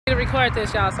record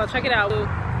this, y'all, so check it out.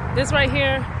 This right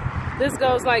here, this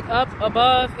goes like up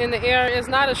above in the air. It's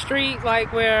not a street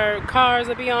like where cars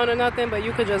will be on or nothing, but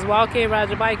you could just walk in, ride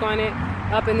your bike on it,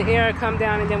 up in the air, come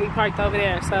down, and then we parked over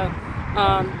there. So,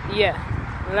 yeah,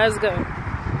 let's go.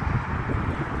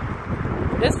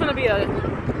 This gonna be a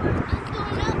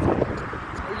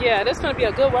this gonna be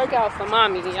a good workout for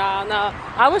mommy, y'all. Now,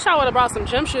 I wish I would have brought some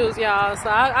gym shoes, y'all, so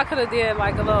I could have did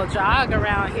like a little jog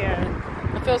around here.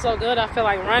 I feel so good. I feel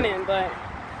like running, but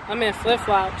I'm in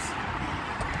flip-flops.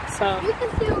 So you can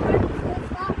still wear the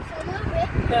flip-flops a little bit.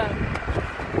 Yeah.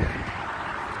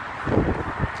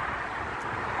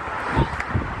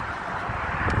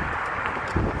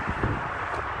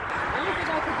 I don't think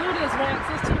I could do this, Rex.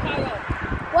 It's too high up.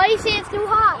 Why you say it's too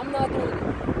hot? I'm not doing it.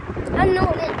 I'm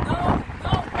doing it.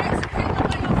 No, Rex, you can't go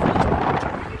by yourself.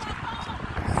 Bring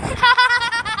my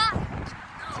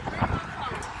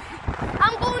phone.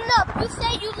 I'm going up. You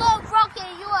say you love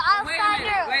rocking. You an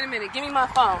outsider. Wait a minute. Give me my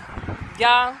phone.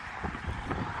 Y'all.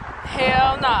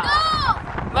 Hell nah. No.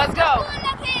 Let's go. I'm going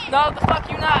up here. No, the fuck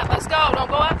you not. Let's go. Don't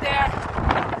go up there.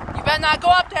 You better not go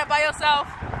up there by yourself.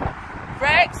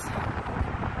 Rex,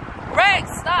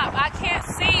 stop. I can't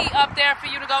see up there for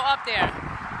you to go up there.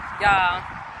 Y'all,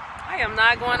 I am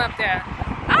not going up there.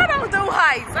 I don't do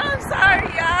heights. I'm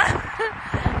sorry, y'all.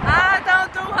 I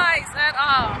don't do heights at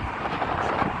all.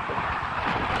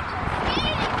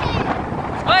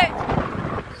 What?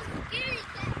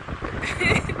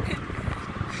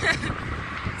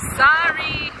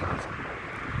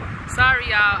 Sorry,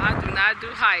 y'all. I do not do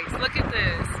heights. Look at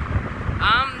this.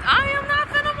 I am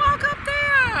not gonna walk up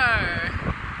there.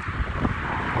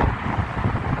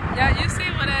 Yeah, you see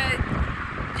what that?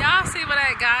 Y'all see what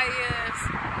that guy is?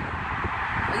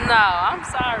 No, I'm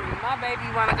sorry. My baby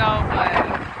wanna go, but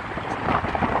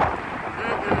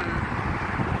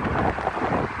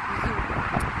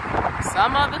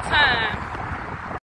some other time.